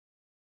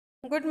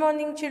Good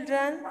morning,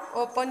 children.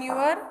 Open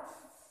your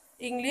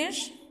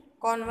English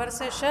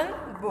conversation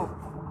book.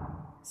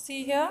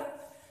 See here,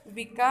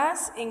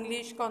 Vikas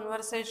English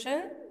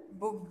Conversation,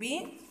 Book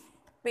B,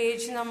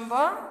 page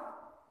number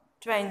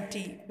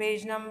 20.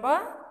 Page number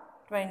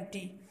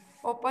 20.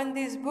 Open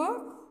this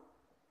book.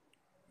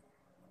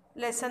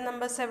 Lesson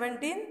number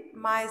 17,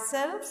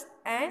 Myself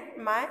and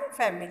My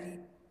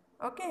Family.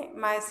 Okay,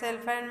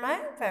 myself and my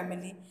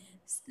family.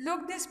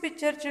 Look this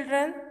picture,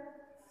 children.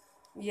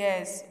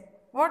 Yes.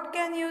 What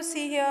can you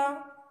see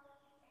here?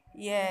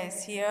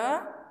 Yes,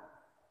 here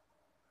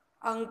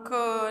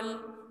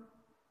uncle,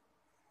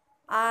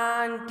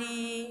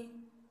 auntie,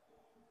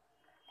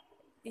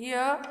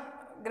 here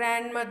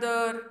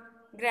grandmother,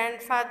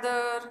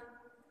 grandfather,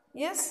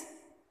 yes,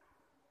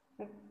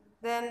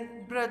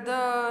 then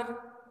brother,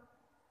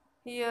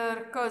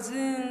 here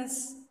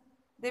cousins,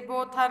 they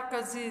both are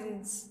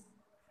cousins.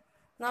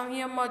 Now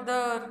here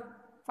mother,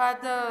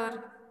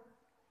 father,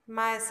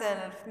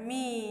 myself,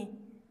 me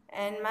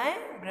and my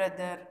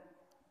brother.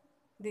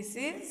 This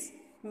is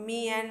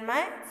me and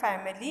my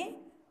family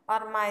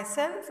or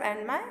myself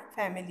and my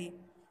family.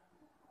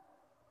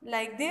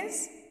 Like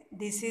this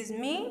is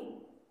me,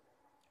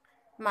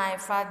 my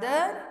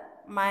father,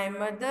 my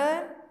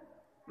mother,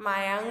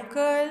 my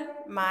uncle,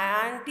 my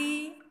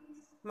auntie,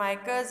 my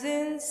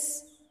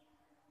cousins,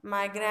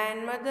 my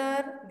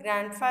grandmother,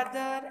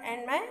 grandfather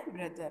and my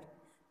brother.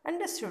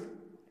 Understood?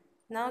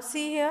 Now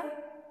see here.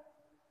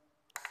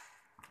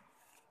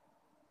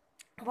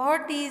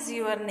 What is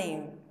your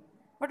name?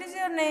 What is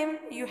your name?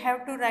 You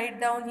have to write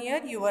down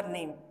here your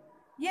name.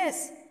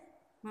 Yes,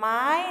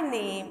 my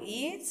name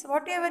is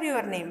whatever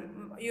your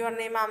name. Your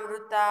name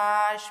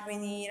Amruta,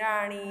 Ashwini,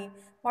 Rani,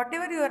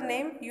 whatever your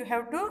name you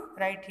have to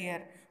write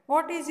here.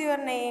 What is your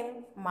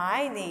name?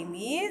 My name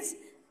is,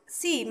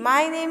 see,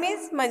 my name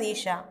is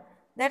Manisha.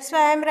 That's why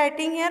I am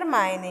writing here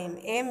my name,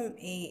 Manisha.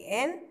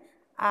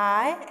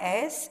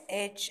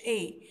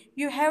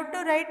 You have to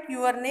write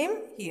your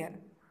name here.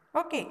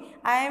 Okay,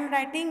 I am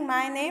writing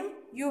my name.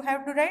 You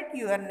have to write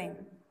your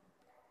name.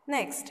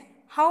 Next,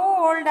 how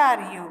old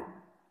are you?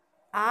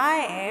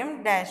 I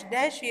am dash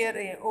dash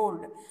year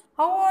old.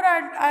 How old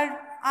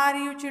are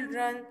you,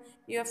 children?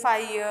 You are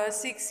 5 years,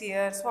 6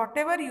 years,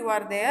 whatever you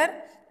are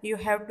there, you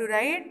have to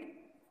write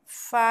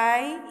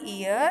 5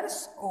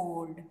 years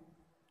old.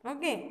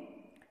 Okay.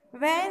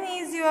 When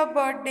is your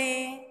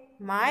birthday?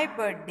 My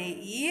birthday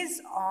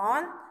is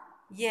on,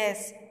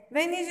 yes.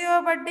 When is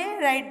your birthday?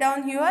 Write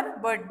down your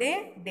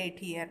birthday date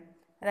here.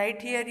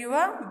 Write here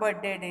your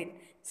birthday date.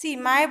 See,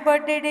 my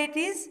birthday date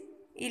is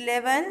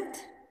 11th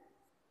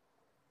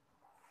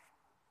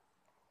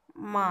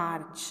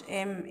March.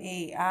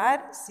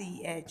 March.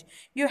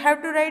 You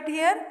have to write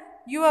here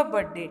your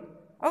birthday.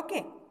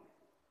 Okay.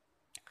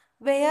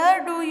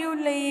 Where do you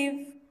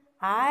live?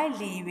 I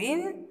live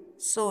in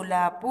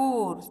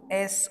Solapur.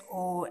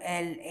 Solapur.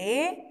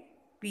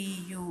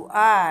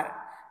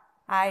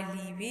 I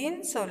live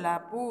in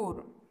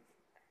Solapur.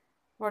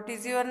 What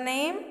is your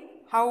name?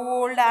 How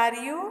old are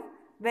you?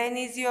 When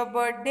is your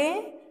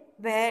birthday?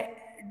 Where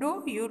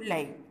do you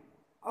live?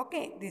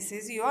 Okay, this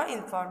is your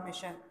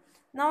information.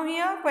 Now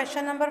here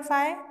question number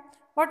 5.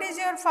 What is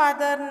your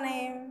father's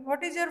name?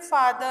 What is your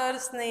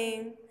father's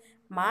name?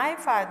 My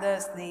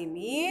father's name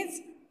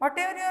is,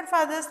 whatever your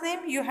father's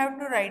name you have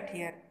to write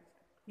here.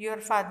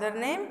 Your father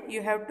name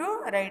you have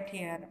to write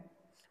here.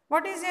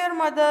 What is your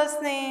mother's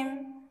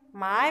name?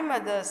 My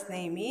mother's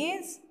name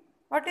is,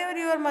 whatever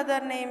your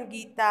mother name,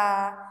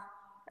 Geeta,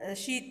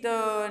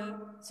 Sheetal,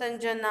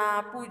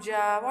 Sanjana,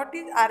 Pooja, what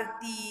is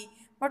Arti,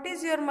 what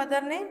is your mother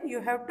name?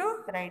 You have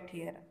to write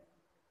here.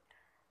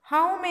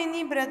 How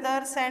many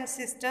brothers and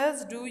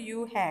sisters do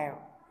you have?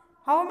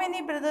 How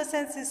many brothers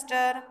and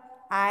sisters?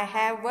 I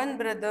have one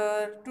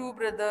brother, two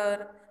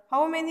brother.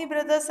 How many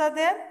brothers are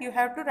there? You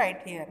have to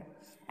write here.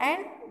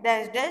 And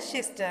dash dash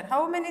sister.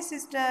 How many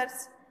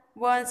sisters?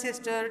 One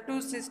sister,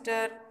 two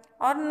sister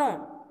or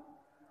no?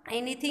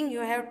 Anything you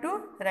have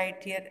to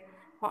write here.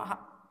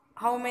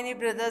 How many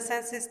brothers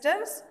and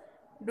sisters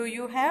do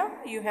you have?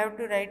 You have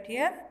to write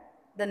here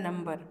the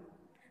number.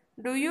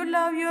 Do you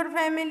love your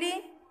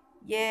family?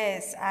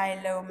 Yes,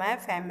 I love my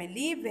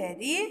family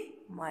very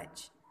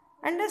much.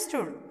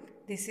 Understood?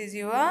 This is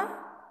your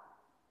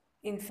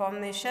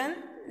information,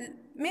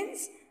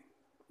 means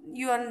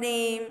your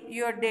name,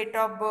 your date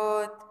of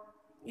birth,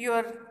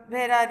 your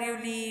where are you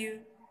live,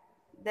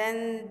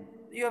 then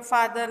your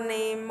father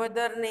name,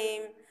 mother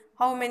name,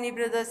 how many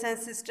brothers and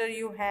sisters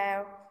you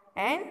have,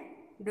 and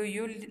do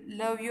you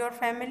love your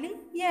family?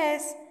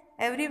 Yes,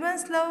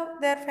 everyone's love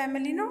their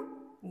family, no?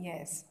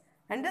 Yes,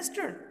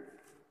 understood?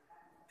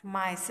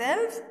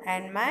 Myself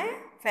and my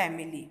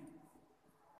family.